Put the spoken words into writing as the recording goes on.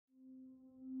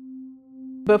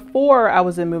Before I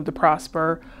was in Move to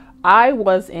Prosper, I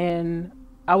was in,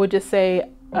 I would just say,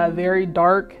 a very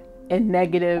dark and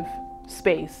negative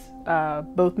space,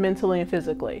 both mentally and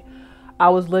physically. I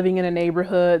was living in a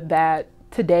neighborhood that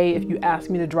today, if you asked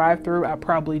me to drive through, I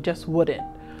probably just wouldn't.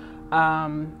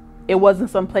 It wasn't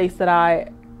some place that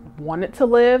I wanted to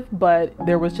live, but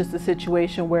there was just a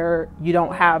situation where you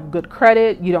don't have good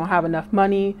credit, you don't have enough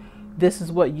money. This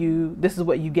is what you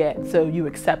get, so you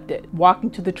accept it. Walking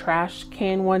to the trash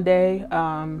can one day,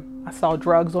 I saw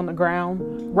drugs on the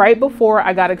ground. Right before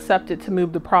I got accepted to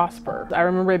Move to Prosper, I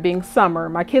remember it being summer.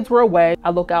 My kids were away.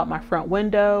 I look out my front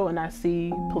window and I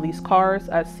see police cars.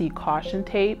 I see caution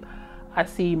tape. I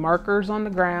see markers on the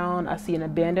ground. I see an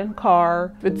abandoned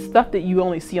car. It's stuff that you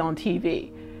only see on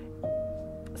TV.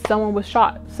 Someone was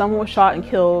shot. Someone was shot and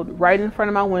killed right in front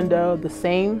of my window, the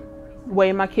same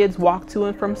way my kids walk to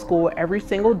and from school every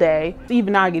single day.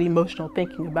 Even now I get emotional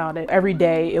thinking about it. Every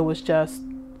day it was just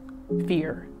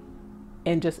fear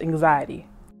and just anxiety.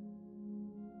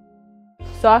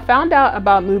 So I found out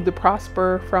about Move to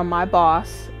Prosper from my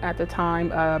boss at the time,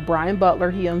 Brian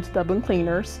Butler. He owns Dublin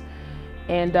Cleaners.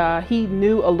 And he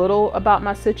knew a little about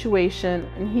my situation,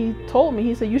 and he told me,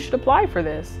 he said, you should apply for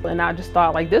this. And I just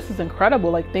thought, like, this is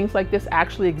incredible. Like, things like this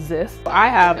actually exist. I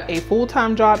have a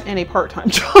full-time job and a part-time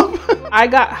job. I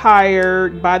got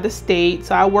hired by the state.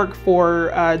 So I work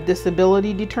for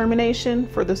disability determination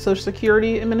for the Social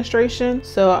Security Administration.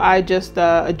 So I just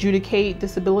adjudicate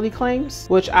disability claims,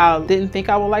 which I didn't think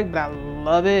I would like, but I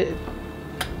love it.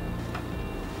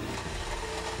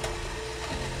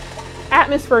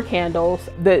 Atmosphere candles,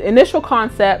 the initial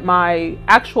concept, my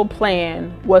actual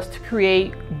plan was to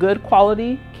create good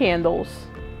quality candles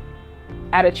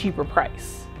at a cheaper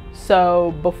price.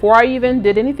 So before I even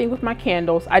did anything with my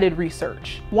candles, I did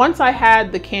research. Once I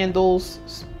had the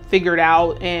candles figured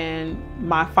out and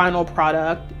my final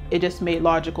product, it just made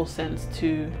logical sense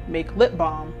to make lip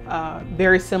balm,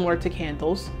 very similar to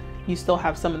candles. You still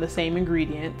have some of the same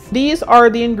ingredients. These are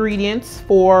the ingredients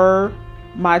for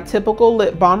my typical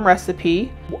lip balm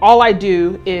recipe. All I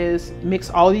do is mix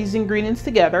all these ingredients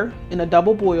together in a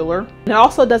double boiler. And it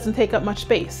also doesn't take up much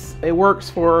space. It works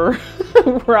for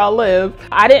where I live.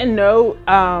 I didn't know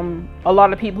a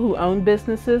lot of people who own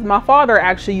businesses. My father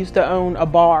actually used to own a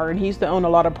bar, and he used to own a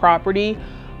lot of property,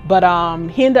 but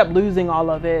he ended up losing all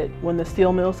of it when the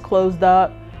steel mills closed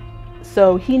up.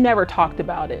 So he never talked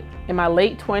about it. In my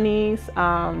late 20s,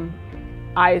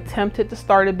 I attempted to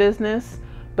start a business,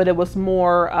 but it was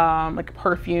more like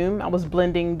perfume. I was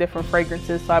blending different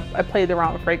fragrances, so I played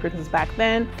around with fragrances back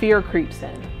then. Fear creeps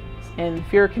in, and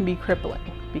fear can be crippling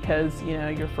because, you know,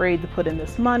 you're afraid to put in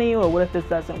this money, or what if this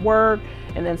doesn't work?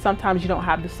 And then sometimes you don't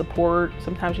have the support.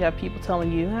 Sometimes you have people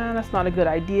telling you, that's not a good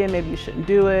idea, maybe you shouldn't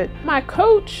do it. My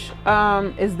coach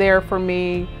is there for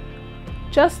me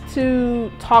just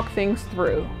to talk things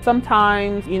through.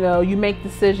 Sometimes, you know, you make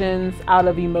decisions out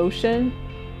of emotion,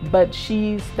 but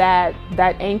she's that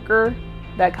anchor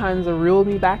that kind of reeled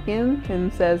me back in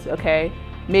and says, okay,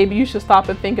 maybe you should stop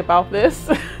and think about this.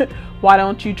 Why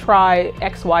don't you try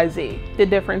XYZ? The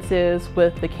difference is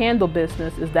with the candle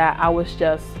business is that I was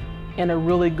just in a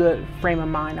really good frame of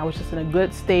mind. I was just in a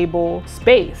good, stable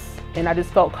space, and I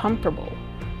just felt comfortable.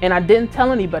 And I didn't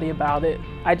tell anybody about it.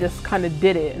 I just kind of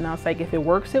did it. And I was like, if it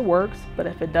works, it works. But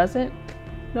if it doesn't,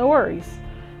 no worries.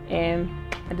 And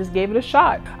I just gave it a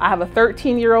shot. I have a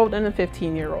 13-year-old and a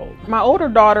 15-year-old. My older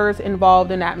daughter is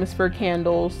involved in Atmosphere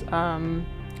Candles.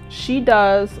 She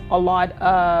does a lot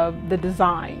of the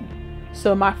design.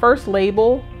 So my first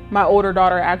label, my older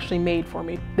daughter actually made for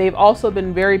me. They've also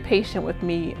been very patient with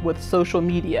me with social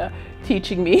media,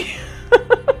 teaching me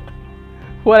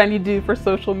what I need to do for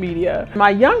social media. My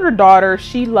younger daughter,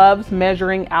 she loves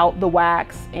measuring out the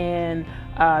wax and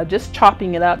just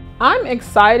chopping it up. I'm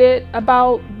excited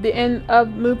about the end of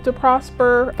Move to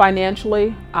Prosper.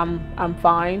 Financially, I'm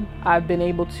fine. I've been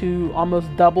able to almost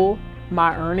double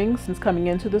my earnings since coming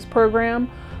into this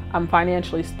program. I'm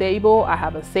financially stable. I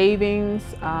have a savings.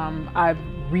 I've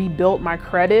rebuilt my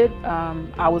credit.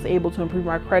 I was able to improve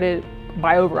my credit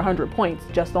by over 100 points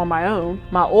just on my own.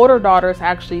 My older daughter is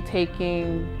actually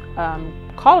taking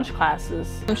college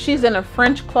classes. She's in a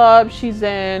French club, she's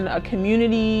in a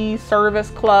community service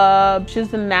club,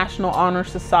 she's in the National Honor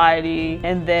Society,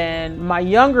 and then my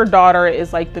younger daughter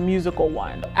is like the musical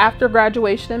one. After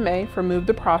graduation in May from Move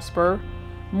to Prosper,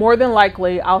 more than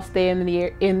likely I'll stay in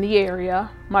the area.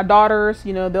 My daughters,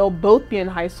 you know, they'll both be in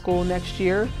high school next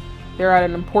year. They're at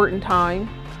an important time,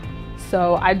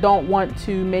 so I don't want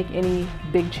to make any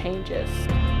big changes.